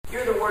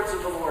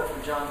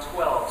from John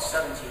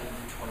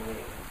 12:17-28.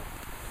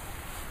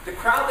 The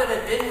crowd that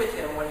had been with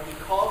him when he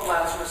called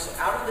Lazarus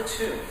out of the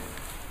tomb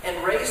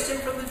and raised him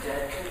from the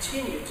dead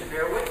continued to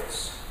bear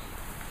witness.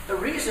 The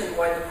reason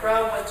why the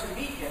crowd went to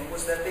meet him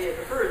was that they had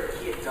heard that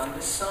he had done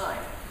this sign.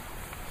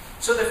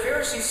 So the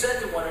Pharisees said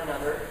to one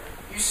another,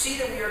 "You see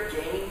that we are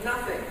gaining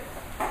nothing.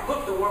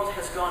 Look, the world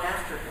has gone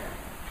after him."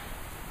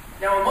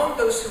 Now among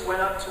those who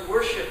went up to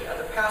worship at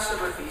the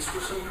Passover feast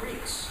were some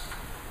Greeks.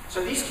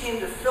 So these came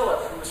to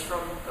Philip, who was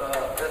from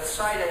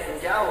Bethsaida in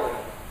Galilee,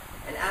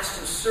 and asked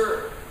him,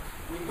 "Sir,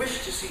 we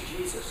wish to see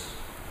Jesus."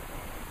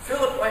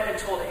 Philip went and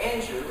told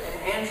Andrew,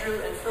 and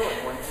Andrew and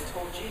Philip went and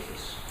told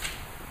Jesus.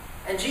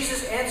 And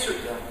Jesus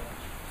answered them,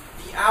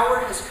 "The hour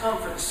has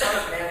come for the Son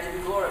of Man to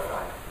be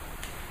glorified.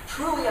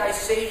 Truly I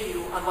say to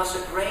you, unless a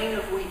grain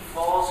of wheat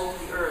falls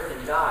into the earth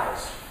and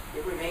dies,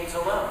 it remains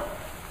alone.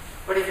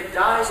 But if it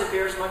dies, it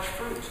bears much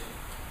fruit.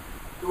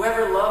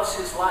 Whoever loves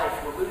his life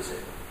will lose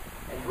it,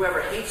 and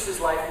whoever hates his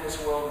life in this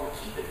world will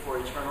keep it for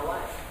eternal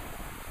life.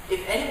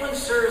 If anyone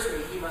serves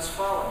me, he must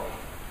follow me,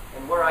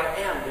 and where I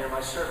am, there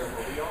my servant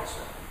will be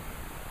also.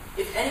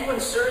 If anyone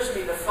serves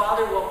me, the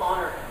Father will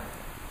honor him.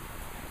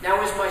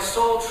 Now is my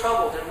soul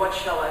troubled, and what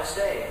shall I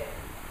say?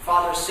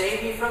 Father,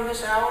 save me from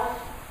this hour?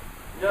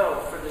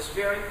 No, for this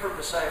very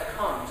purpose I have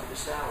come to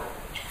this hour.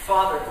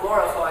 Father,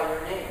 glorify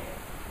your name."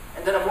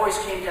 And then a voice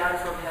came down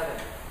from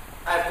heaven.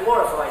 "I have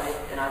glorified it,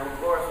 and I will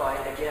glorify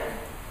it again."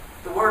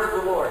 The word of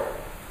the Lord.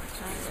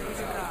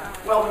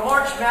 Well,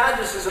 March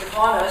Madness is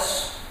upon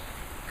us.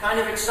 Kind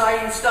of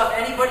exciting stuff.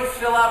 Anybody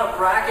fill out a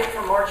bracket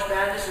for March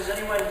Madness? Is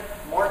anyone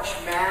March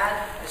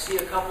Mad? I see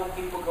a couple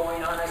people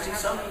going on. I see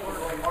some people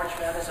going March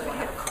Madness. I don't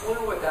have a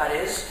clue what that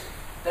is.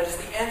 That is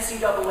the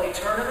NCAA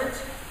tournament.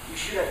 You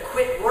should have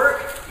quit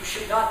work. You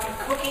should not be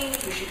cooking.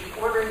 You should be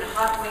ordering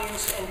hot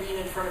wings and being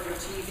in front of your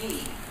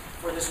TV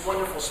for this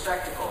wonderful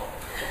spectacle.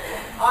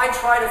 I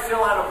try to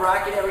fill out a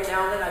bracket every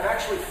now and then. I've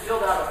actually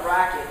filled out a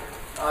bracket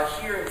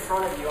here in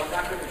front of you. I'm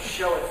not going to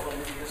show it for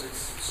you because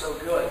it's so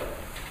good.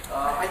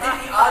 I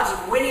think the odds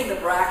of winning the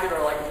bracket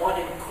are like 1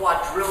 in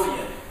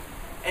quadrillion.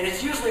 And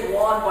it's usually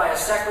won by a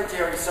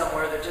secretary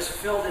somewhere that just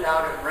filled it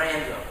out at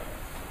random.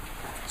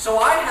 So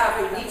I have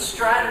a neat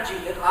strategy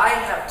that I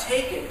have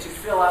taken to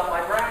fill out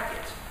my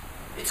bracket.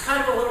 It's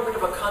kind of a little bit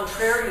of a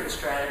contrarian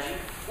strategy.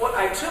 What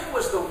I took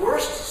was the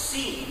worst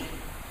seed,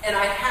 and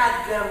I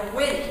had them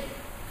winning.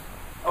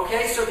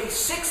 Okay, so the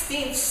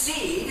 16th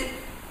seed,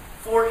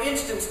 for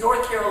instance,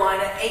 North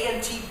Carolina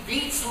A&T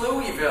beats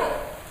Louisville.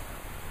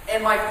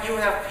 And you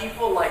have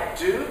people like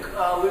Duke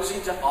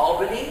losing to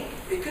Albany.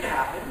 It could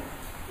happen.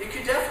 It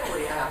could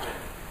definitely happen.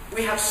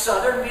 We have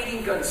Southern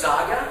beating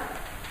Gonzaga.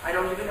 I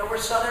don't even know where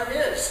Southern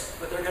is,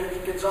 but they're going to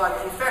beat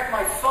Gonzaga. In fact,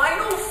 my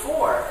Final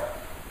Four,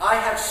 I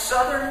have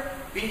Southern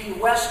beating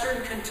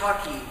Western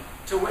Kentucky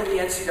to win the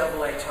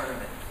NCAA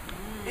tournament.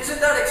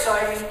 Isn't that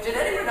exciting? Did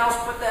anyone else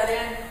put that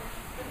in?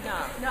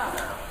 No,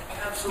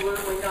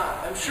 absolutely not.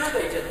 I'm sure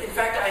they did. In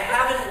fact, I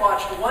haven't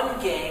watched one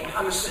game.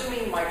 I'm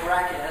assuming my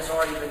bracket has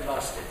already been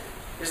busted.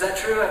 Is that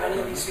true? Have any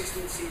of these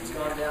 16 seeds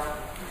gone down?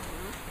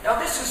 Now,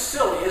 this is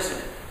silly, isn't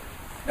it?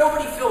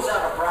 Nobody fills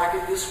out a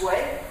bracket this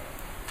way.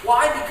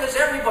 Why? Because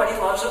everybody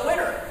loves a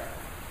winner.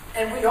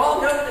 And we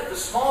all know that the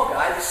small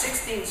guy, the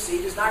 16th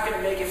seed, is not going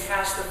to make it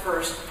past the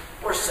first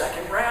or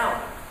second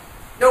round.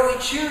 No, we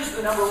choose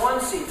the number 1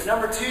 seed, the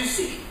number 2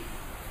 seed.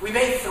 We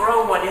may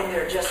throw one in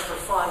there just for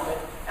fun, but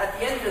at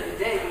the end of the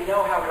day, we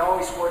know how it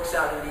always works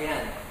out in the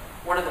end.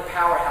 One of the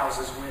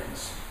powerhouses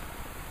wins.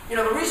 You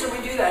know, the reason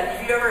we do that,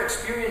 have you ever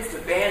experienced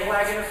the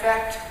bandwagon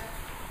effect?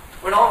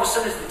 When all of a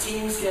sudden as the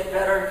teams get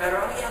better and better,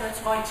 oh yeah,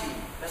 that's my team.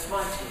 That's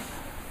my team.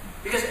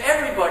 Because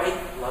everybody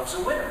loves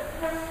a winner.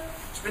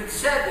 It's been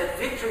said that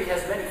victory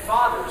has many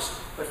fathers,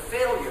 but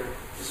failure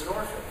is an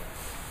orphan.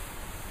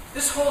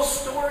 This whole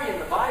story in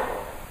the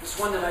Bible, this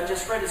one that I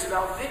just read, is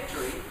about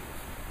victory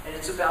and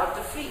it's about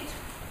defeat.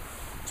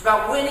 It's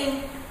about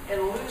winning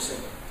and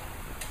losing.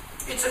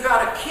 It's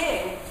about a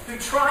king who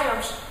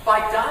triumphs by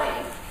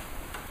dying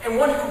and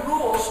one who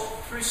rules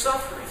through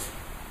suffering.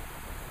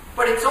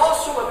 But it's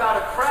also about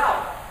a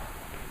crowd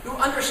who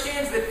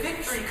understands that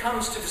victory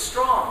comes to the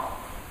strong.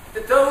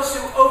 That those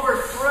who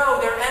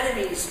overthrow their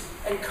enemies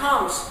and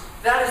comes,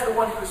 that is the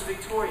one who is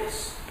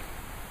victorious.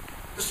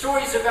 The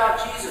story is about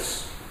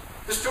Jesus.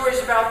 The story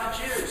is about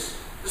the Jews.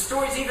 The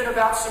story is even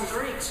about some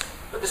Greeks.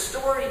 But the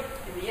story,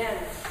 in the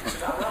end, is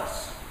about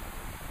us.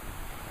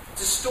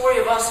 It's a story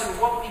of us and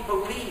what we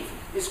believe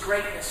is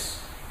greatness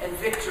and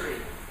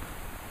victory.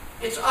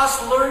 It's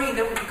us learning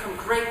that we become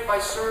great by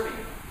serving.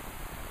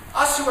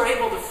 Us who are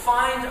able to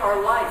find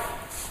our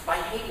life by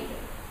hating it.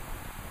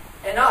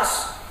 And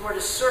us who are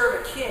to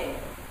serve a king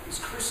who's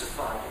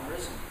crucified and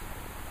risen.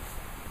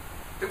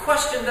 The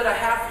question that I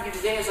have for you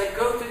today as I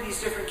go through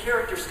these different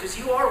characters, because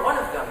you are one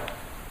of them,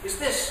 is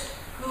this: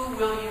 who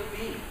will you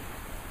be?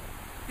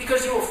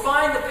 Because you will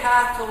find the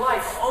path to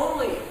life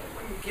only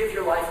when you give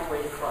your life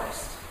away to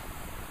Christ.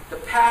 The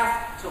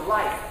path to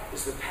life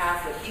is the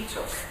path that he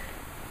took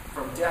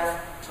from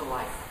death to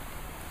life.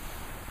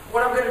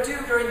 What I'm going to do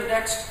during the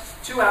next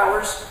 2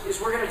 hours is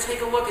we're going to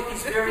take a look at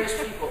these various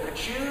people, the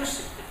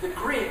Jews, the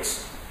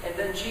Greeks, and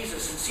then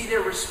Jesus, and see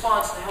their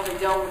response to how they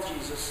dealt with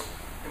Jesus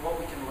and what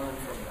we can learn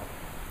from them.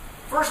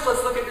 First,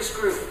 let's look at this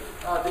group,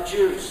 the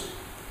Jews.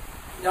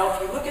 Now,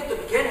 if you look at the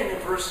beginning in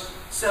verse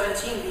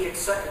 17, in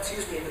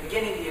the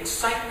beginning, the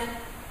excitement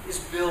is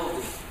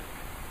building.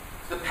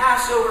 The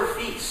Passover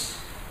feast,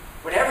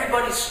 when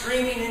everybody's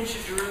streaming into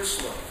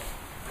Jerusalem,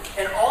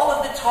 and all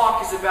of the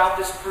talk is about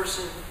this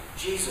person,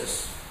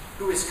 Jesus,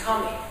 who is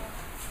coming.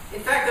 In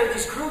fact, there are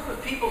this group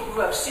of people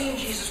who have seen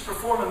Jesus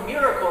perform a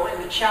miracle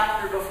in the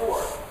chapter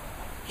before.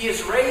 He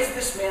has raised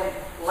this man,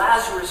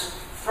 Lazarus,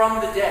 from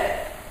the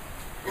dead.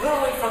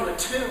 Literally from the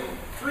tomb.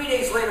 3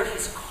 days later,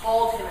 he's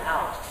called him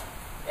out.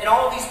 And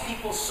all these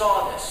people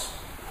saw this.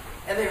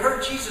 And they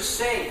heard Jesus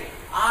say,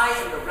 I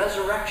am the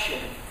resurrection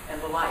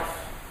and the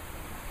life.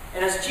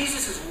 And as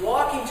Jesus is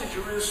walking to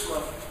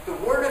Jerusalem, the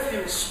word of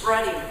him is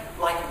spreading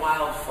like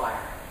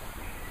wildfire.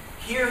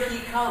 Here he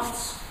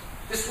comes.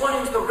 This one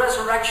who's the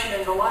resurrection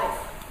and the life.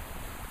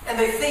 And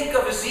they think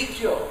of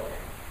Ezekiel.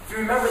 If you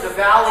remember the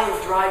valley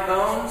of dry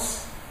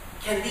bones,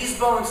 can these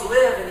bones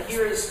live? And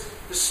here is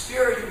the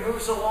Spirit who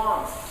moves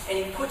along. And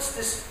he puts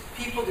this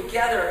people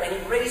together and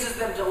he raises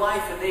them to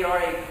life, and they are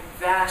a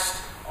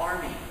vast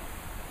army.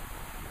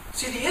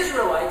 See, the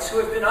Israelites, who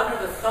have been under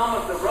the thumb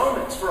of the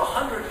Romans for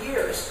 100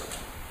 years,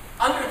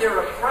 under their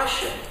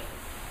oppression,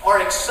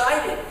 are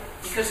excited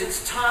because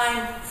it's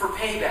time for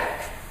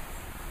payback.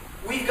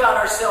 We've got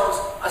ourselves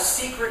a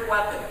secret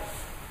weapon.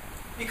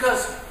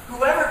 Because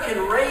whoever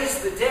can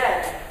raise the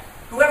dead,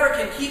 whoever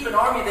can keep an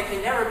army that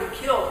can never be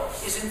killed,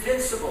 is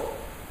invincible.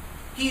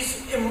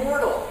 He's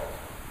immortal.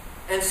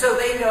 And so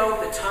they know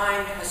the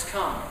time has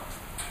come.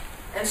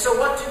 And so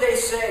what do they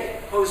say?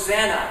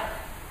 Hosanna,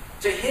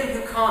 to him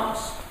who comes.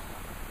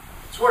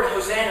 This word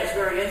Hosanna is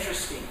very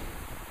interesting.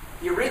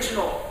 The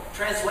original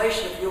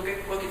translation, if you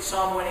look at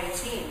Psalm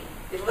 118,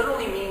 it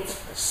literally means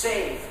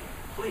save,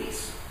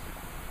 please.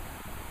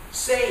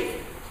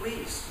 Save,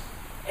 please.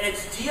 And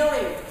it's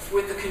dealing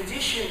with the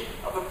condition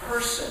of a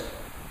person.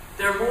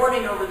 They're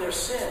mourning over their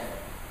sin.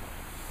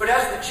 But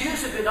as the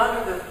Jews have been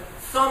under the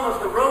thumb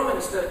of the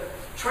Romans, the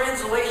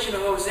translation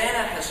of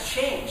Hosanna has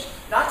changed.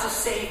 Not to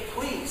save,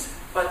 please,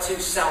 but to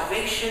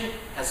salvation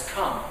has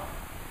come.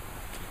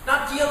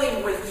 Not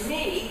dealing with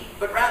me,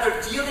 but rather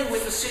dealing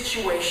with the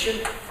situation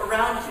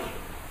around me.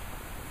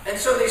 And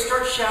so they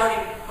start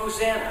shouting,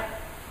 Hosanna.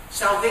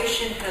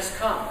 Salvation has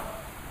come.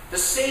 The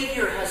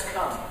Savior has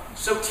come.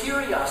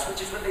 Soterios,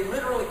 which is what they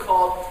literally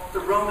called the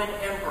Roman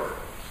emperor.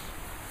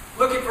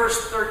 Look at verse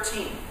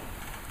 13.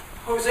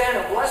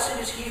 Hosanna,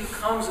 blessed is he who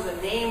comes in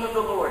the name of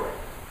the Lord,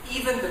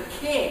 even the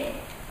King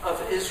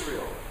of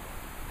Israel.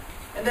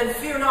 And then,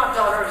 fear not,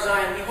 daughter of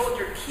Zion, behold,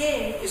 your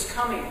king is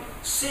coming,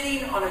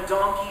 sitting on a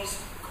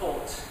donkey's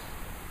colt.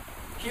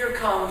 Here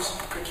comes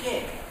the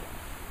king.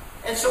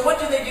 And so what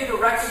do they do to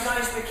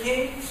recognize the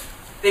king?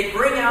 They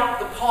bring out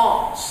the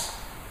palms,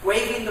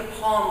 waving the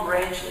palm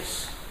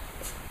branches.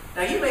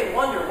 Now you may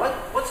wonder,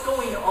 what's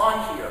going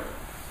on here?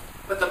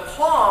 But the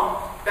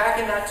palm, back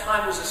in that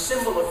time, was a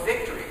symbol of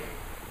victory.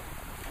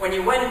 When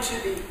you went into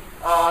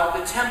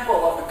the temple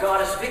of the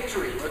goddess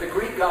Victory, or the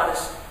Greek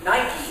goddess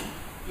Nike,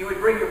 you would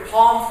bring your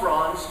palm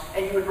fronds,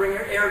 and you would bring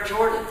your Air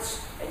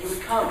Jordans, and you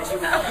would come and you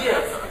would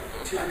give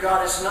to the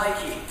goddess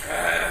Nike.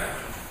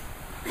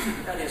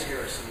 That is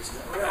heresy, isn't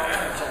it? Well,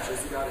 actually,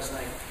 it's the goddess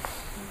Nike.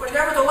 But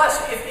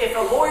nevertheless, if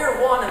a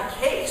lawyer won a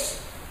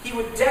case, he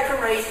would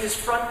decorate his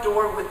front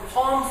door with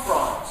palm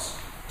fronds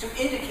to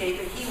indicate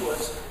that he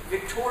was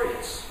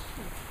victorious.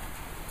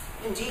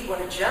 Indeed,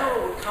 when a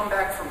general would come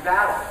back from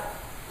battle,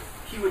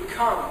 he would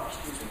come,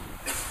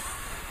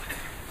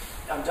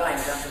 I'm dying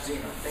of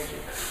emphysema, thank you.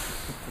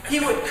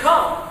 He would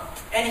come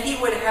and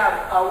he would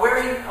have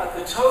wearing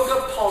the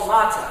toga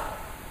palmata.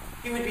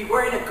 He would be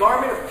wearing a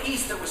garment of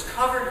peace that was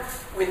covered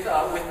with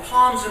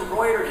palms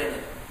embroidered in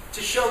it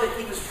to show that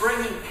he was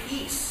bringing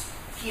peace.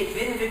 He had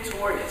been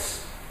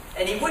victorious.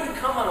 And he wouldn't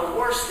come on a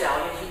war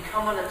stallion, he'd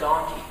come on a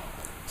donkey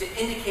to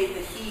indicate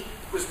that he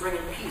was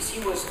bringing peace. He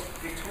was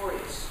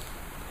victorious.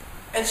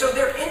 And so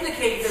they're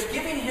indicating, they're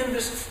giving him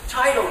this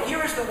title.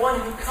 Here is the one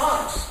who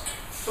comes,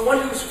 the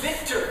one who's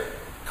victor,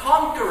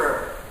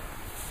 conqueror.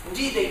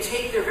 Indeed, they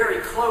take their very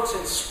cloaks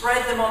and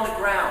spread them on the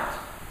ground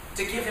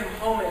to give him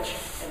homage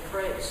and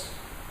praise.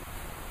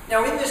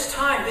 Now, in this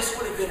time, this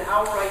would have been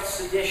outright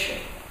sedition.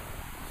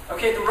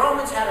 Okay, the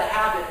Romans had a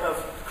habit of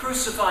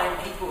crucifying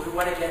people who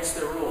went against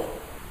their rule.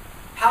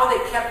 How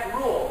they kept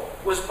rule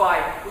was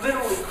by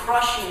literally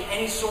crushing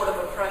any sort of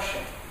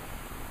oppression.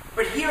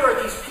 But here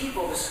are these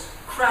people, this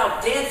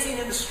crowd dancing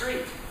in the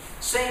street,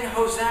 saying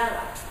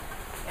Hosanna.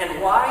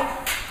 And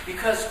why?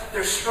 Because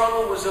their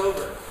struggle was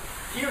over.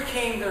 Here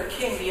came their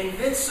king, the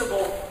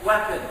invincible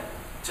weapon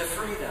to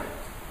free them.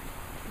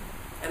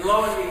 And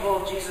lo and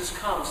behold, Jesus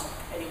comes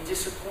and he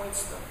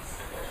disappoints them.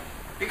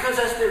 Because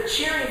as they're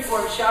cheering for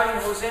him,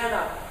 shouting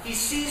Hosanna, he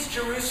sees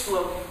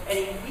Jerusalem and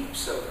he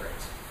weeps over it.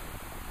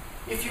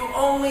 If you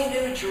only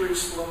knew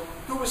Jerusalem,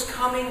 who was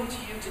coming to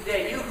you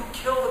today, you who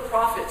kill the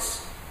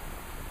prophets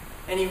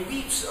and he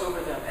weeps over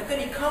them. And then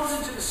he comes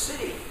into the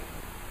city,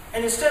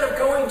 and instead of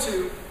going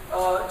to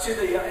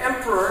the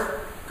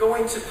emperor,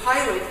 going to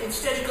Pilate,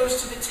 instead he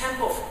goes to the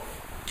temple.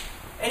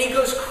 And he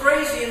goes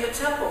crazy in the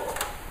temple.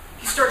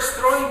 He starts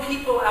throwing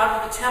people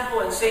out of the temple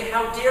and saying,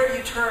 "How dare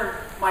you turn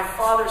my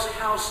father's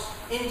house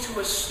into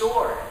a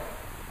store?"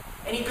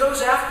 And he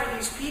goes after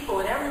these people,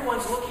 and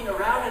everyone's looking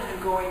around at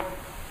him going,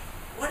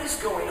 "What is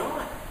going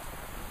on?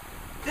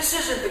 This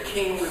isn't the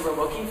king we were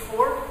looking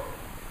for.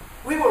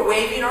 We were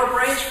waving our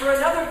branch for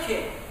another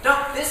king,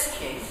 not this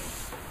king."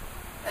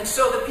 And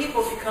so the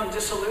people become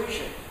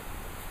disillusioned,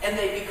 and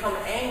they become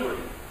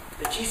angry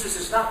that Jesus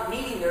is not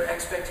meeting their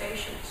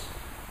expectations.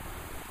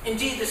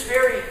 Indeed, this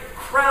very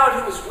crowd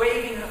who was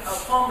waving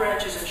palm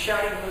branches and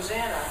shouting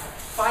Hosanna,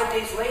 5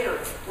 days later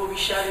will be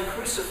shouting,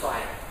 "Crucify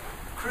him,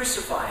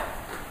 crucify him,"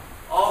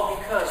 all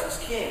because this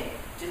king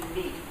didn't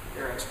meet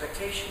their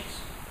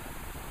expectations.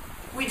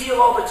 We deal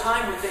all the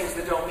time with things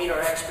that don't meet our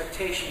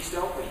expectations,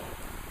 don't we?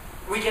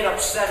 We get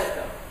upset at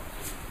them.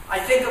 I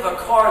think of a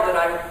car that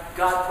I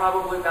got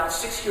probably about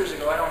 6 years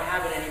ago. I don't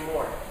have it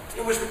anymore.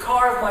 It was the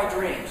car of my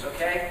dreams,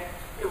 okay?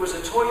 It was a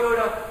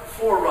Toyota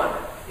 4Runner.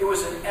 It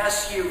was an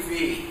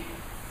SUV.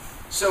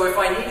 So if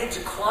I needed to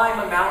climb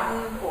a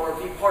mountain or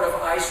be part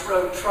of ice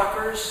road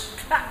truckers,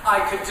 I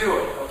could do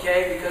it,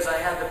 okay? Because I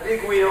had the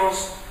big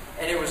wheels,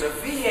 and it was a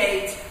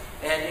V8,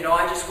 and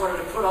I just wanted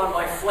to put on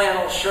my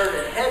flannel shirt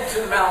and head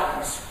to the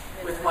mountains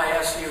with my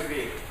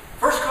SUV.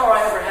 First car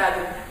I ever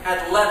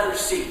had leather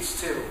seats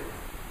too.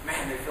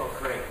 Man, they felt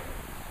great.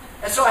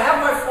 And so I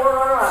have my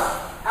 4Runner,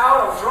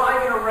 I'm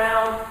driving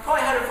around,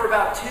 probably had it for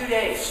about 2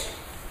 days,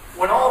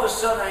 when all of a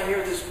sudden I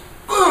hear this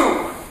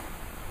boom!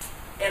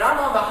 And I'm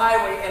on the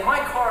highway, and my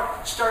car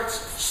starts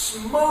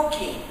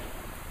smoking.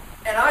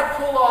 And I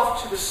pull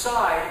off to the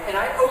side, and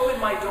I open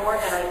my door,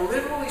 and I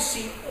literally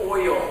see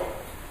oil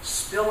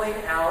spilling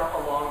out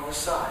along the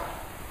side.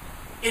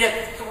 It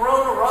had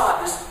thrown a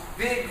rod, this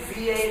big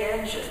V8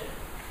 engine.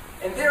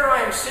 And there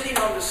I am sitting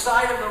on the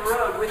side of the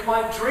road with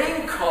my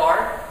dream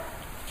car,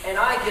 and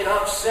I get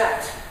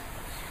upset.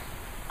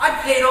 I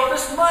paid all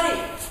this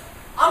money.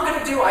 I'm going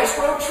to do ice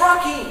road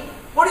trucking.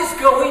 What is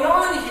going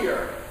on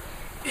here?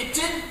 It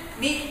didn't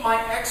meet my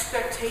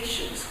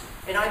expectations,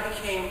 and I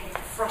became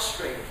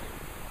frustrated.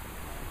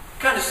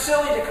 Kind of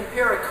silly to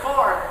compare a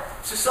car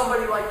to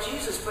somebody like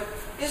Jesus, but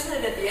isn't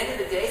it at the end of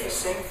the day the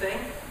same thing?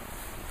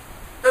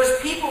 Those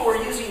people were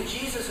using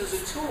Jesus as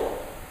a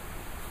tool,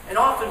 and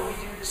often we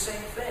do the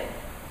same thing.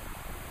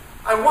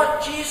 I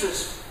want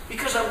Jesus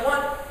because I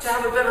want to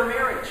have a better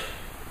marriage.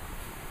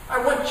 I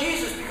want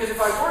Jesus because if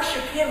I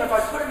worship him, if I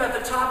put him at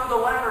the top of the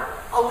ladder,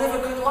 I'll live a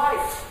good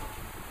life.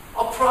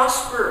 I'll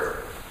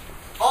prosper.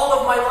 All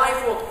of my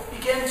life will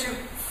begin to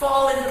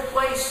fall into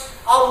place.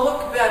 I'll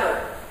look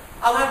better.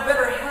 I'll have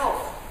better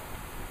health.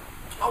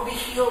 I'll be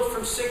healed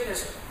from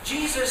sickness.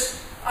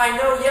 Jesus, I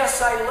know,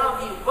 yes, I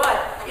love you,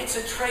 but it's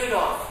a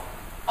trade-off.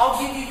 I'll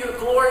give you your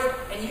glory,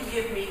 and you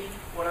give me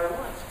what I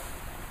want.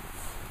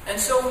 And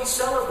so we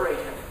celebrate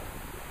him.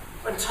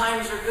 When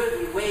times are good,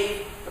 we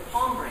wave the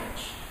palm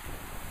branch.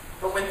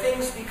 But when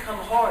things become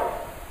hard,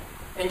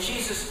 and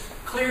Jesus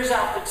clears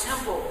out the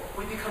temple,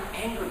 we become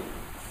angry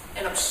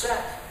and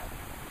upset.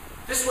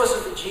 This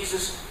wasn't the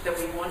Jesus that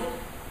we wanted.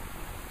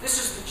 This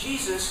is the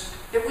Jesus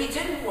that we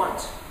didn't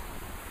want.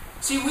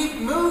 See,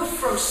 we've moved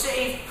from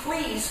save,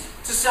 please,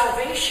 to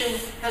salvation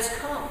has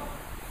come.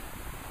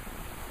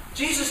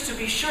 Jesus, to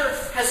be sure,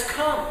 has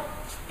come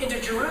into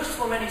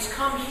Jerusalem, and he's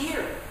come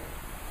here.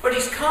 But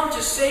he's come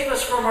to save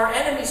us from our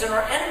enemies, and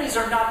our enemies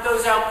are not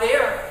those out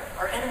there.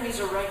 Our enemies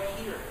are right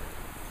here.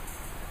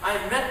 I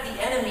have met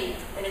the enemy,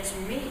 and it's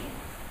me.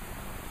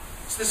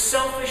 It's the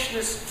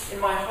selfishness in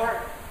my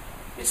heart.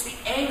 It's the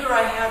anger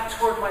I have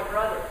toward my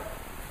brother.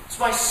 It's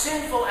my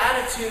sinful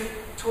attitude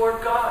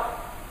toward God.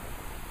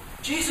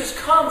 Jesus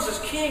comes as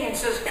King and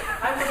says,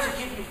 I want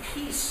to give you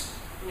peace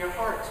in your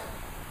heart.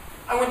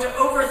 I want to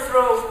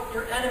overthrow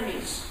your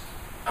enemies.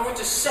 I want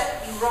to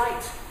set you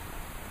right.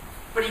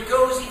 But he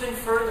goes even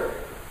further.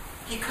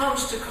 He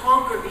comes to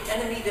conquer the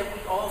enemy that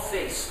we all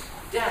face,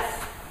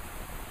 death,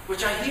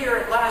 which I hear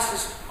at last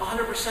is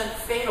 100%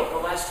 fatal the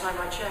last time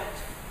I checked.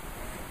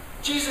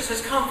 Jesus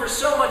has come for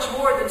so much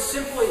more than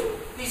simply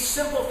these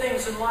simple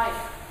things in life.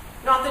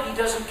 Not that he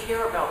doesn't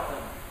care about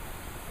them.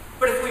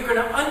 But if we're going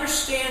to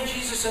understand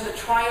Jesus and the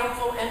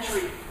triumphal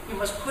entry, we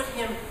must put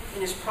him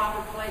in his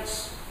proper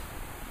place.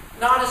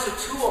 Not as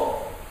a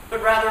tool,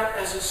 but rather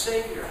as a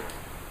Savior.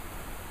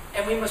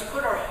 And we must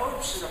put our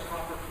hopes in a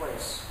proper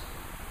place.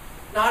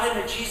 Not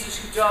in a Jesus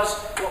who does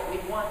what we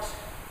want,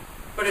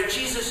 but a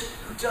Jesus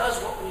who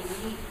does what we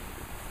need.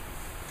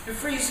 Who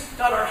frees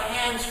not our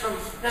hands from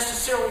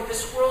necessarily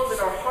this world, but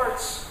our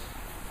hearts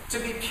to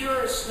be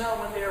pure as snow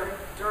when they're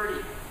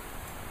dirty.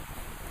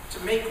 To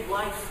make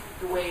life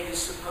the way it is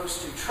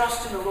supposed to.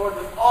 Trust in the Lord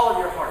with all of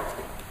your heart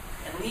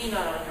and lean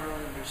not on your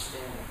own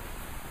understanding.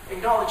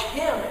 Acknowledge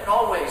him in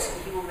all ways,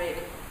 and he will make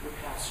your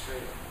path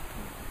straight.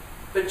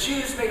 The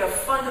Jews made a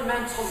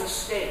fundamental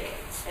mistake,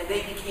 and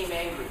they became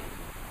angry.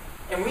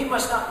 And we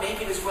must not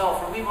make it as well,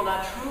 for we will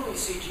not truly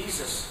see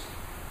Jesus.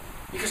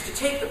 Because to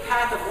take the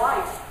path of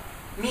life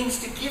means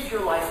to give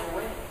your life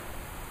away.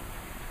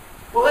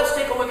 Well, let's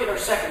take a look at our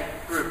second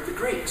group, the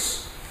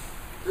Greeks.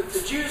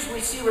 The Jews, we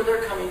see where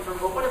they're coming from,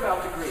 but what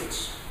about the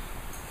Greeks?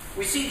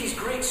 We see these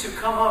Greeks who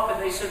come up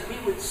and they said, we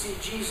would see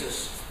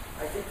Jesus.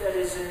 I think that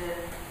is in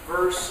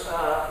verse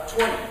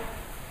 20.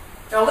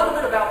 Now, a little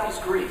bit about these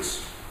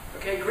Greeks.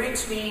 Okay,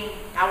 Greeks mean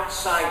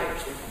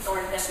outsiders. They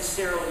aren't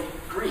necessarily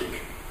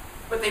Greek,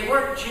 but they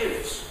weren't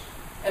Jews.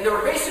 And there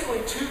were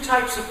basically two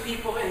types of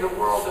people in the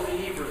world of the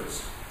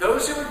Hebrews.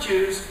 Those who were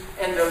Jews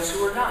and those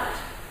who were not.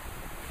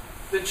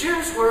 The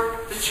Jews were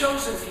the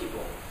chosen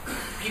people,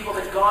 people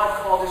that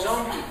God called his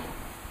own people.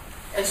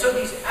 And so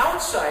these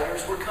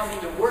outsiders were coming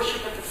to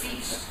worship at the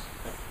feast,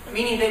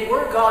 meaning they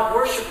were God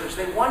worshipers.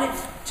 They wanted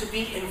to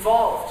be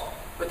involved,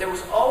 but there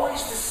was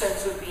always the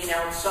sense of being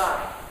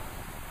outside.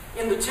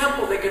 In the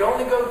temple, they could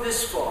only go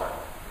this far,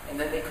 and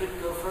then they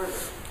couldn't go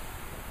further.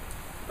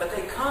 But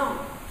they come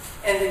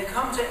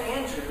to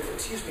Andrew,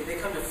 they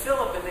come to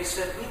Philip, and they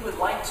said, we would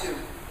like to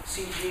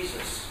see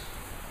Jesus.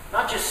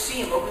 Not just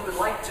see him, but we would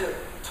like to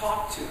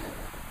talk to him.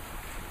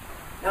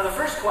 Now the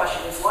first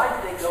question is, why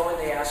did they go and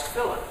they ask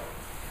Philip?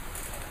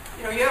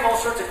 You know, you have all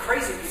sorts of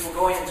crazy people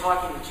going and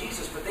talking to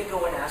Jesus, but they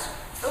go and ask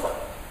Philip.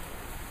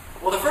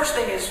 Well, the first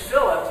thing is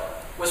Philip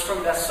was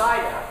from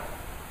Bethsaida,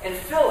 and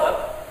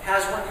Philip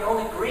has one of the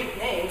only Greek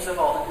names of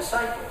all the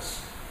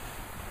disciples.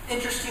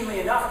 Interestingly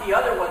enough, the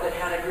other one that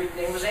had a Greek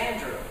name was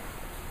Andrew.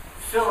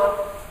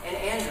 Philip and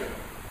Andrew.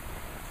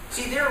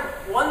 See, they're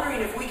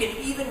wondering if we can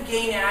even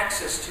gain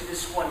access to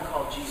this one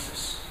called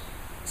Jesus.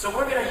 So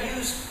we're going to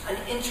use an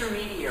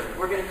intermediary.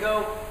 We're going to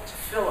go to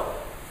Philip.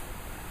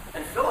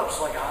 And Philip's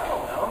like, I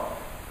don't know.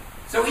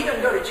 So he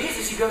doesn't go to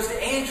Jesus, he goes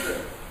to Andrew.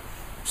 Andrew,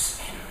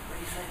 what do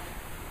you think?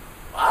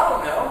 Well, I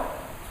don't know.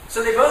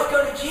 So they both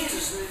go to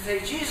Jesus and they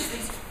say,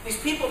 Jesus, these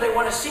people, they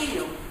want to see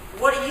you.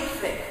 What do you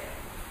think?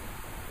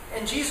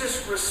 And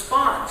Jesus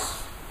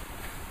responds.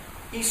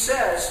 He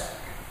says,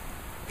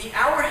 the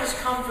hour has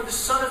come for the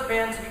Son of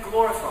Man to be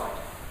glorified.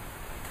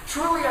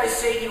 Truly I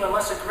say to you,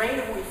 unless a grain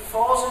of wheat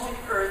falls into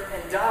the earth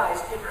and dies,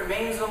 it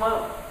remains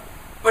alone.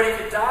 But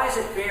if it dies,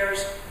 it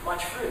bears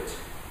much fruit.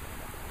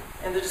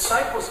 And the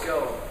disciples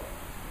go,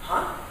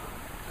 huh?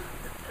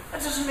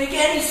 That doesn't make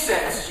any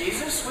sense,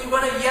 Jesus. We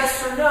want a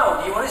yes or no.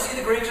 Do you want to see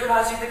the Greeks or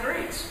not see the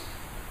Greeks?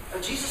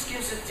 Now, Jesus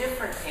gives a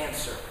different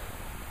answer.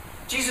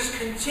 Jesus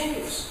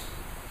continues.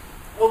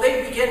 Well,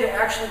 they begin to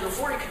actually,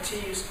 before he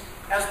continues,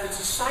 as the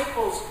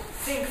disciples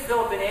think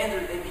Philip and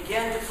Andrew, they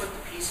begin to put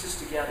the pieces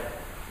together.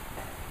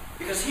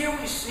 Because here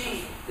we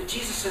see that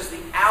Jesus says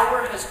the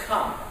hour has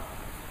come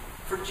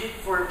for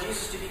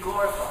Jesus to be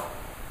glorified.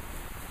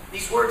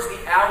 These words,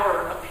 the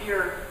hour,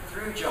 appear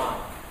through John.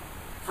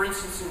 For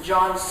instance, in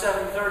John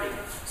 7:30.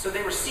 So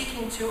they were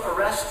seeking to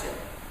arrest him,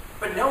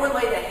 but no one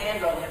laid a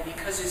hand on him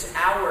because his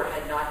hour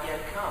had not yet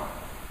come.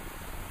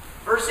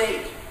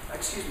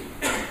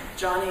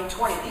 John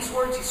 8:20. These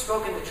words he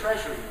spoke in the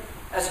treasury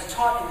as he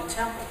taught in the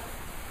temple.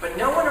 But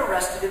no one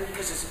arrested him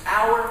because his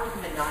hour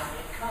had not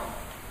yet come.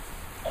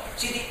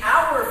 See, the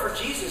hour for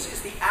Jesus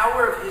is the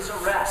hour of his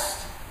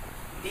arrest.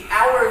 The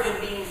hour of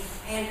him being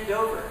handed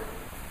over.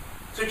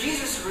 So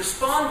Jesus is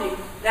responding,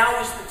 now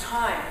is the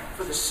time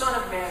for the Son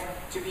of Man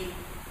to be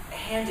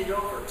handed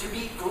over, to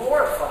be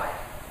glorified.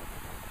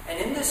 And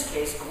in this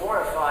case,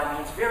 glorify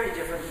means very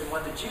different than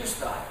what the Jews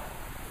thought.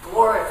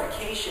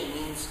 Glorification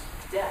means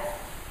death.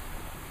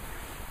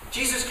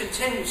 Jesus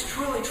continues,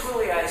 truly,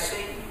 truly, I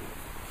say to you,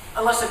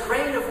 unless a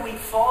grain of wheat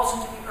falls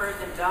into the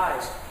earth and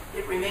dies,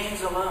 it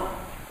remains alone.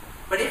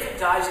 But if it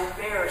dies, it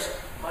bears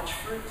much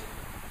fruit.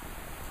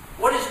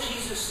 What is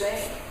Jesus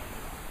saying?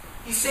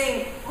 He's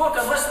saying, look,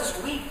 unless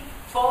this wheat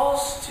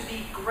falls to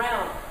the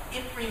ground,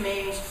 it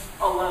remains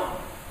alone.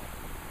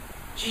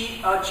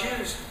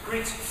 Jews,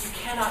 Greeks, you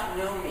cannot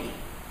know me,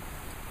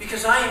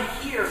 because I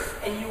am here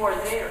and you are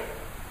there.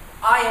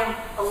 I am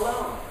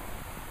alone.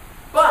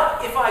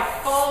 But if I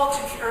fall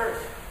to the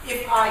earth,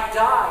 if I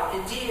die,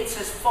 indeed it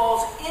says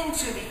falls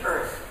into the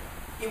earth,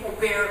 it will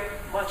bear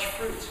much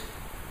fruit.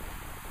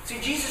 See,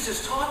 Jesus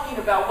is talking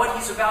about what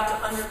he's about to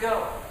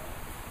undergo.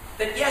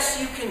 That yes,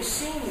 you can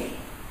see me,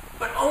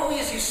 but only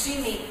as you see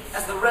me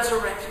as the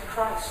resurrected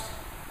Christ.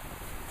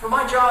 For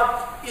my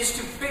job is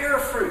to bear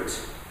fruit.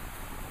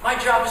 My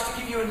job is to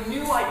give you a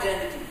new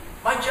identity.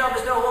 My job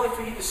is not only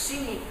for you to see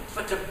me,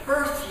 but to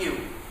birth you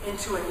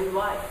into a new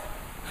life.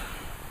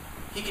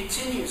 He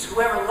continues,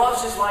 whoever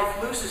loves his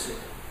life loses it,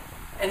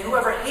 and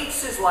whoever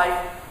hates his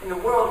life in the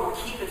world will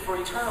keep it for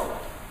eternal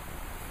life.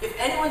 If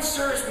anyone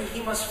serves me,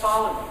 he must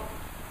follow me,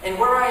 and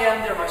where I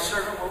am, there my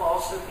servant will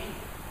also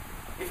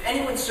be. If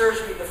anyone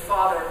serves me, the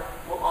Father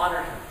will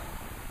honor him.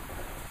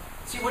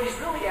 See, what he's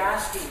really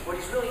asking, what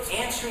he's really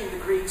answering the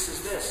Greeks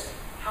is this: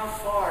 how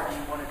far do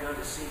you want to go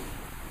to see me?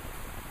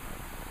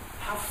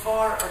 How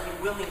far are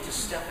you willing to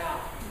step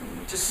out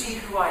to see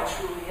who I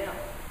truly am?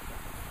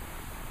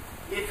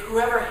 If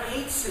whoever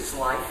hates his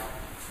life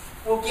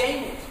will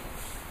gain it,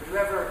 but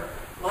whoever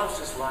loves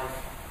his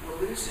life will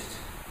lose it.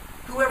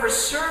 Whoever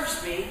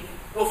serves me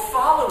will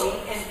follow me,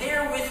 and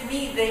there with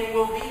me they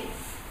will be.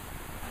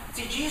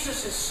 See,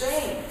 Jesus is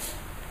saying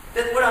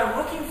that what I'm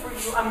looking for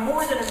you, I'm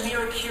more than a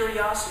mere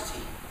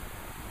curiosity.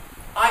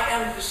 I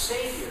am the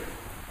Savior,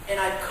 and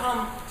I've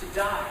come to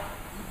die,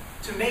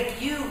 to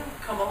make you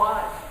come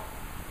alive.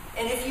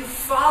 And if you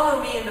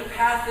follow me in the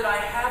path that I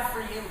have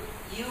for you,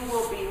 you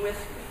will be with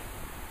me.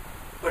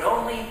 But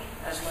only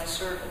as my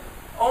servant.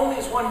 Only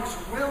as one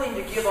who's willing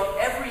to give up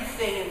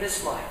everything in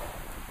this life.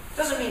 It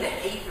doesn't mean to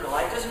hate your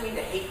life. It doesn't mean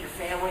to hate your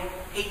family,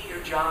 hate your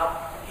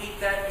job, hate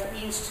that. It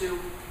means to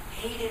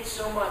hate it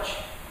so much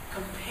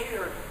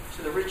compared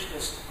to the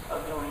richness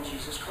of knowing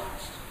Jesus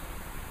Christ.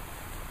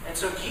 And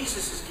so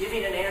Jesus is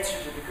giving an answer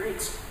to the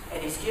Greeks,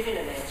 and he's giving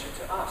an answer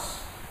to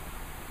us.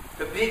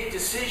 The big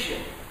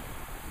decision,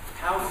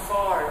 how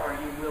far are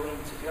you willing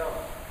to go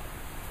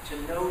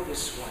to know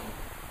this one,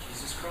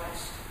 Jesus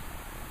Christ?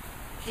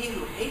 He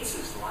who hates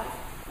his life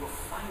will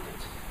find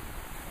it.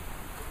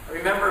 I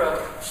remember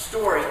a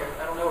story,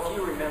 I don't know if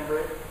you remember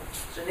it.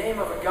 It's the name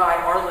of a guy,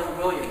 Arlen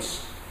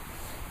Williams.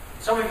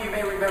 Some of you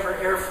may remember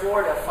Air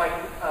Florida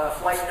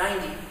Flight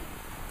 90,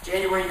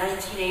 January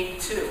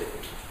 1982.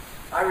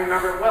 I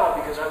remember it well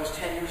because I was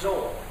 10 years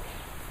old.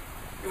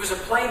 It was a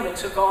plane that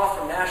took off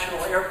from National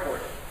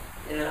Airport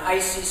in an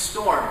icy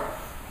storm.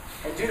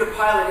 And due to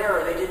pilot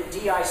error, they didn't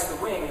de-ice the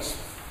wings.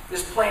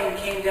 This plane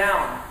came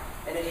down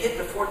and it hit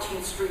the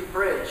 14th Street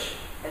Bridge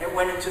and it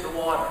went into the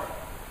water,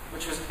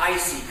 which was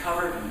icy,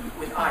 covered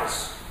with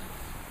ice.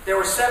 There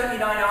were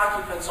 79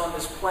 occupants on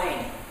this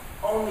plane.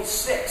 Only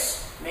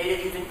 6 made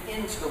it even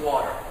into the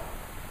water.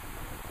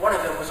 One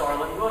of them was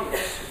Arlen Williams.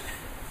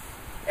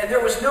 And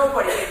there was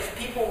nobody.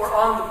 People were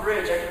on the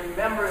bridge. I can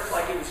remember it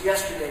like it was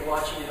yesterday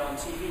watching it on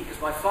TV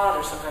because my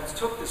father sometimes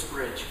took this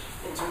bridge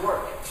into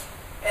work.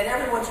 And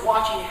everyone's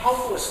watching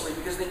helplessly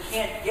because they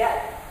can't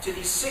get to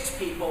these 6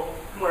 people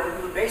who are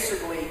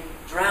basically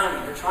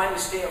drowning. They're trying to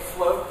stay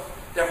afloat.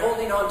 They're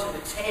holding on to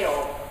the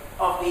tail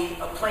of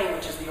a plane,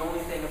 which is the only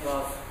thing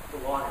above the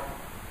water.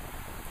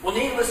 Well,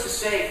 needless to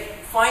say,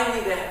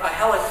 finally a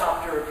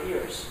helicopter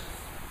appears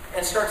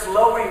and starts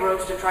lowering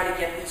ropes to try to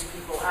get these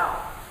people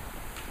out.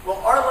 Well,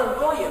 Arlen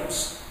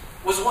Williams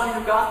was one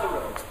who got the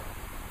rope,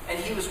 and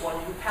he was one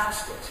who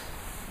passed it.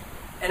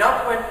 And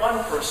up went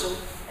one person,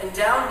 and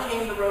down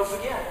came the rope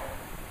again.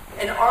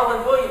 And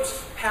Arlen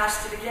Williams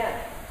passed it again.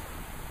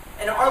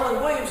 And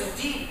Arlen Williams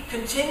indeed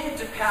continued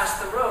to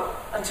pass the rope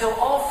until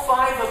all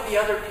 5 of the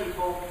other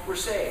people were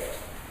saved.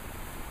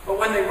 But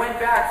when they went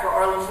back for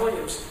Arlen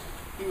Williams,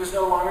 he was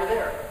no longer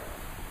there.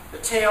 The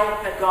tail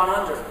had gone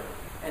under,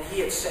 and he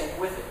had sank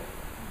with it.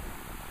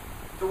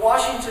 The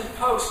Washington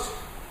Post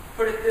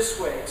put it this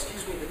way,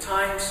 the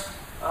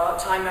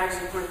Time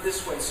magazine put it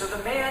this way. So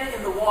the man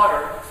in the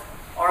water,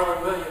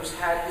 Arlen Williams,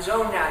 had his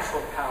own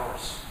natural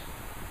powers.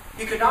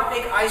 He could not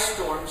make ice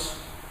storms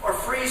or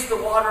freeze the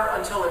water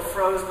until it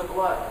froze the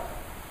blood.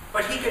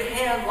 But he could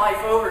hand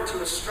life over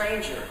to a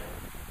stranger,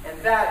 and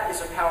that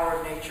is a power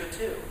of nature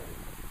too.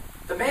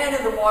 The man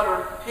in the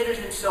water pitted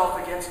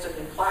himself against an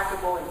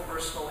implacable and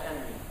personal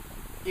enemy.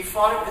 He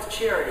fought it with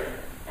charity,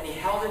 and he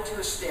held it to a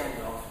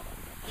standoff.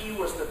 He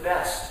was the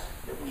best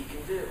that we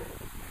can do.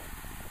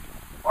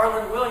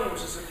 Arlen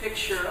Williams is a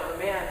picture of a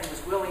man who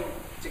was willing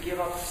to give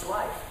up his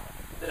life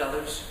that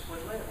others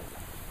would live.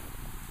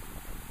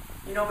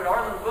 But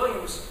Arlen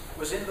Williams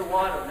was in the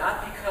water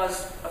not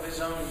because of his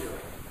own doing,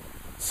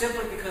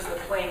 simply because the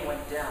plane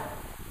went down.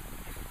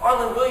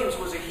 Arlen Williams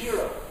was a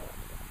hero,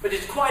 but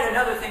it's quite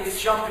another thing to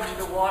jump into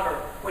the water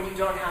when you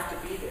don't have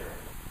to be there.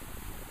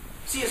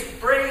 See, as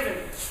brave and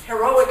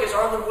heroic as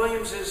Arlen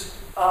Williams'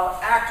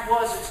 act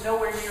was, it's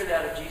nowhere near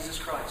that of Jesus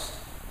Christ.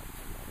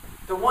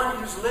 The one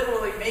who's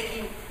literally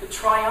making the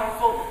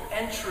triumphal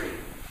entry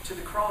to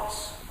the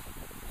cross.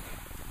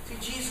 See,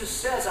 Jesus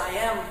says, I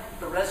am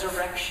the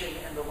resurrection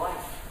and the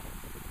life.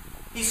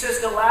 He says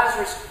to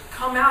Lazarus,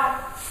 come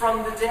out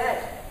from the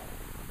dead.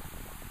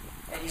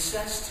 And he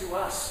says to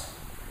us,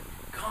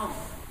 come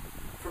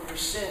from your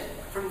sin,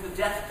 from the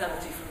death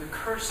penalty, from the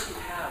curse you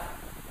have.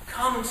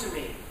 Come to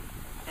me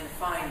and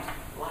find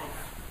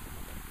life.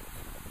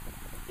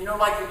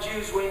 Like the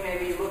Jews, we may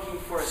be looking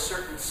for a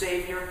certain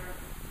Savior.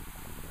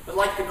 But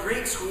like the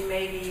Greeks, we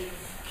may be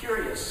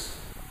curious,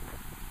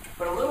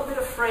 but a little bit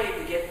afraid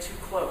to get too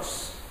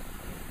close.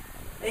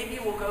 Maybe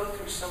we'll go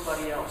through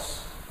somebody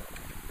else.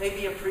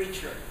 Maybe a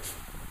preacher.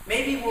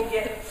 Maybe we'll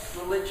get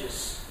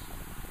religious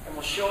and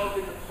we'll show up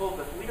in the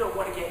pulpit. We don't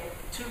want to get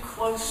too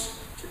close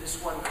to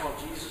this one called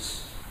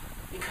Jesus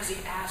because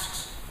he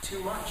asks too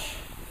much.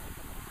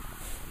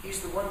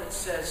 He's the one that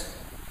says,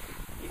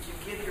 if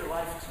you give your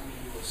life to me,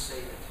 you will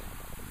save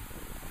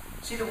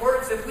it. See, the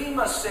words that we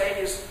must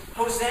say is,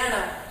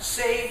 Hosanna,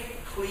 save,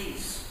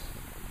 please.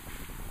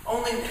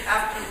 Only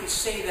after we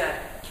say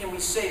that can we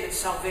say that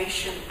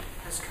salvation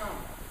has come.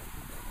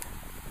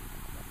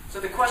 So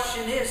the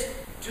question is,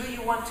 do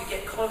you want to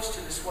get close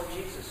to this one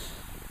Jesus?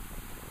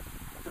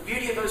 The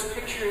beauty of those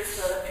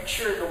pictures,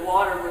 picture of the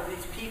water where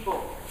these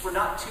people were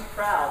not too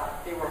proud.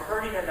 They were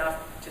hurting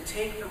enough to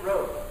take the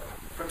rope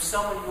from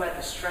someone who had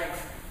the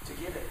strength to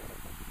give it.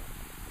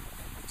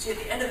 See, at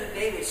the end of the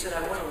day, they said,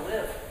 I want to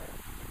live.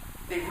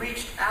 They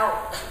reached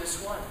out to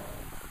this one,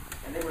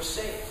 and they were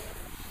saved.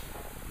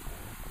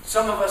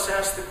 Some of us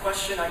ask the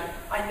question,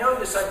 I know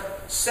this, I've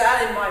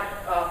sat in my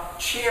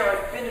chair,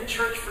 I've been to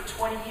church for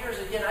 20 years,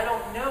 again, I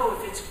don't know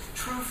if it's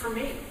true for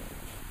me.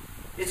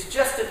 It's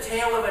just a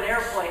tail of an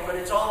airplane, but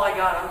it's all I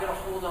got, I'm going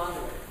to hold on to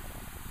it.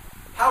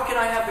 How can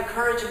I have the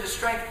courage and the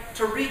strength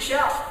to reach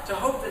out, to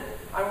hope that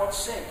I won't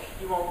sink,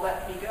 He won't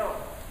let me go?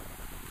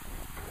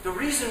 The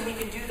reason we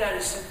can do that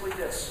is simply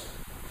this.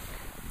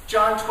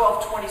 John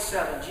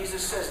 12:27,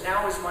 Jesus says,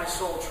 "Now is my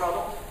soul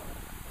troubled,"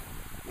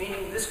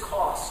 meaning this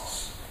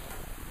costs.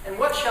 "And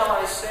what shall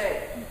I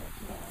say?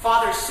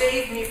 Father,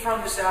 save me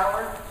from this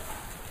hour.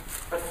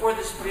 But for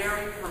this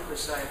very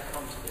purpose I have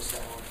come to this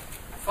hour.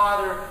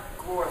 Father,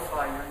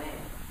 glorify your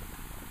name."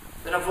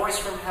 Then a voice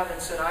from heaven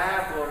said, "I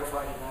have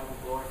glorified it, and I will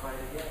glorify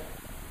it again."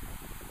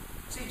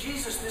 See,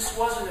 Jesus, this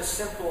wasn't a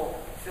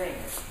simple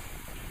thing.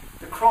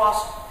 The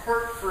cross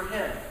hurt for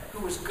him, who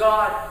was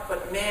God,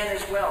 but man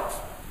as well.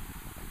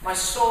 My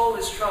soul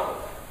is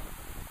troubled.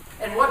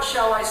 And what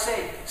shall I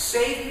say?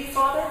 Save me,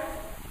 Father?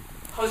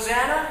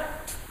 Hosanna?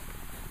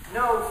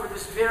 No, for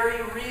this very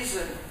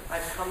reason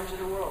I've come into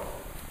the world.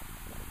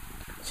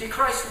 See,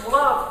 Christ's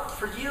love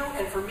for you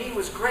and for me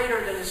was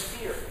greater than his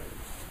fear.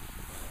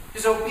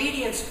 His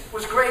obedience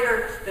was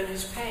greater than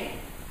his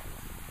pain.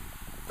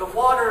 The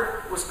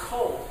water was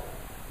cold,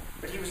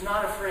 but he was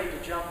not afraid to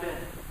jump in.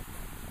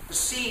 The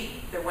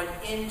seed that went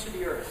into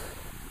the earth.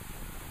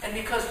 And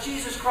because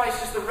Jesus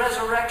Christ is the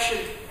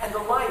resurrection and the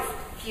life,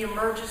 he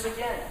emerges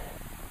again.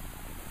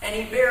 And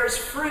he bears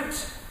fruit.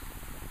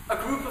 A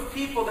group of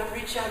people that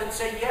reach out and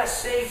say,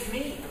 "Yes, save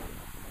me,"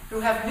 who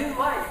have new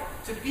life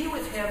to be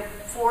with him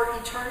for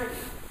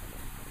eternity.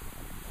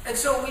 And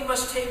so we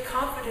must take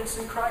confidence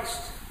in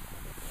Christ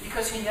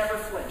because he never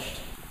flinched.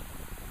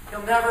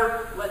 He'll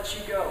never let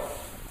you go.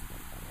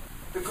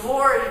 The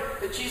glory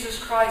that Jesus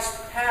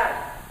Christ had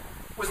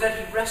was that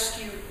he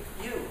rescued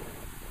you.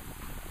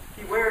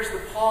 He wears the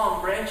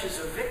palm branches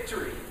of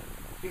victory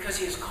because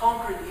he has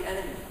conquered the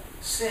enemy,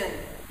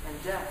 sin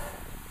and death.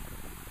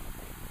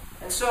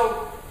 And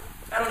so,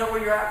 I don't know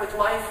where you're at with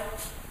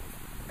life.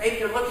 Maybe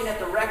you're looking at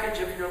the wreckage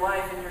of your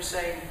life and you're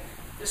saying,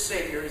 "This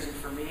Savior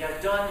isn't for me.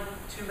 I've done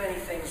too many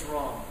things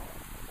wrong.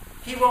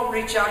 He won't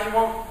reach out. He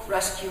won't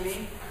rescue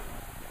me."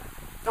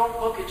 Don't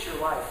look at your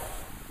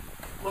life.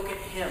 Look at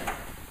him.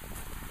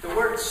 The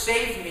words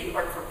 "save me"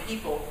 are for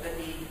people that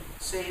need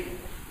saving.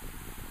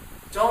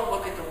 Don't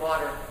look at the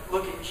water.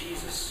 Look at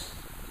Jesus.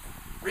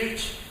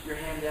 Reach your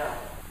hand out.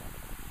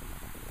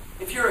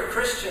 If you're a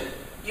Christian,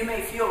 you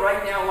may feel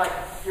right now like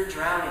you're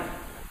drowning.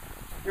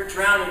 You're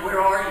drowning. Where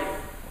are you?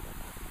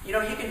 You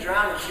know, you can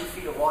drown in 2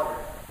 feet of water,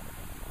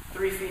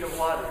 3 feet of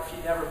water if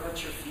you never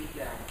put your feet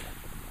down.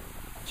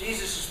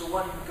 Jesus is the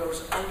one who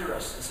goes under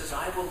us and says,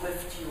 "I will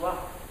lift you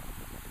up."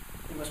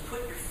 You must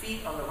put your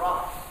feet on the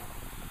rock.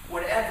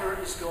 Whatever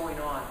is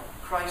going on,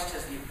 Christ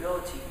has the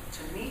ability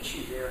to meet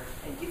you there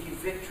and give you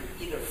victory,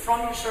 either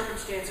from your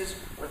circumstances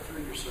or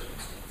through your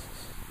circumstances.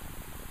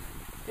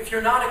 If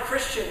you're not a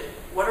Christian,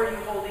 what are you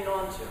holding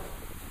on to?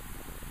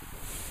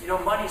 You know,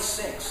 money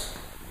sinks.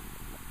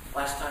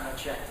 Last time I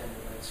checked,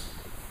 anyways.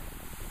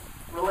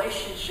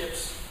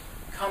 Relationships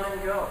come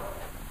and go.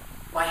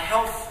 My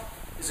health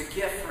is a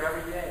gift for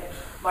every day.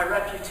 My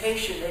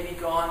reputation may be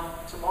gone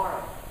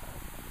tomorrow.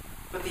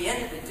 But at the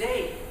end of the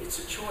day, it's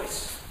a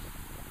choice.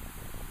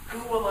 Who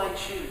will I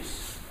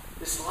choose?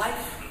 This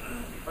life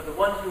or the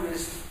one who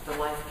is the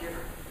life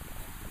giver?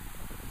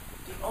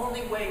 The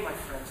only way, my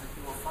friends, that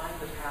you will find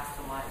the path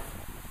to life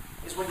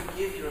is when you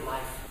give your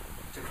life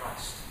to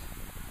Christ.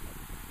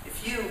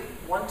 If you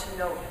want to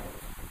know him,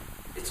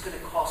 it's going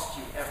to cost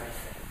you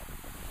everything.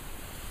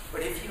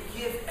 But if you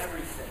give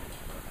everything,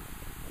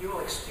 you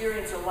will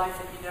experience a life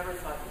that you never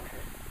thought you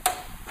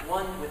could.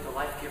 One with the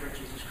life giver,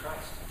 Jesus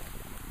Christ.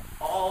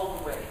 All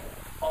the way,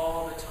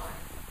 all the time,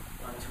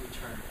 unto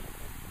eternity.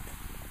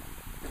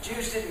 The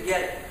Jews didn't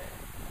get it.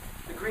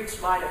 The Greeks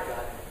might have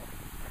gotten it.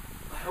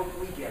 I hope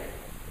we get it.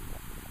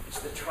 It's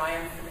the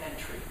triumphal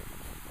entry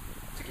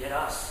to get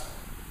us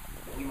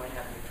that we might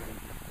have victory.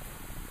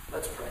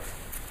 Let's pray.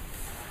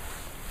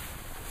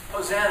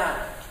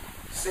 Hosanna,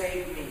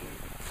 save me.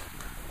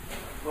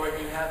 Lord,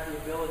 you have the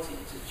ability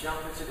to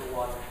jump into the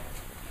water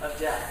of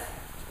death,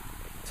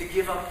 to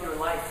give up your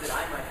life that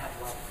I might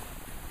have life.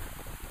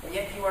 And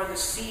yet you are the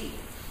seed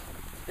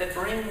that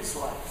brings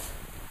life,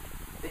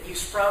 that you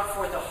sprout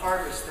forth a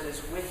harvest that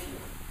is with you,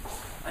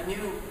 a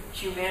new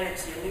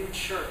humanity, a new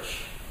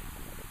church.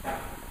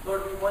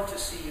 Lord, we want to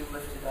see you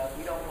lifted up.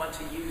 We don't want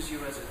to use you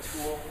as a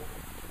tool.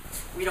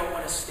 We don't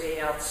want to stay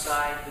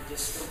outside the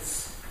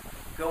distance,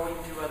 going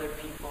through other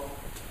people.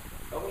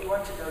 But we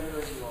want to know you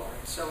as you are.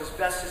 And so as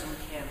best as we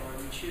can,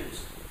 Lord, we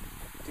choose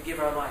to give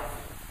our life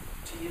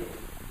to you,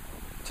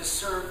 to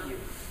serve you,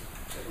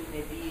 that we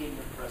may be in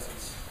your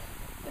presence,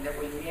 and that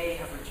we may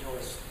have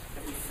rejoiced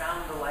that we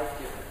found the life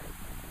giver.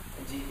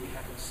 Indeed, we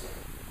have been saved.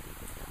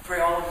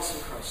 Pray all of this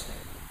in Christ's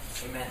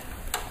name. Amen.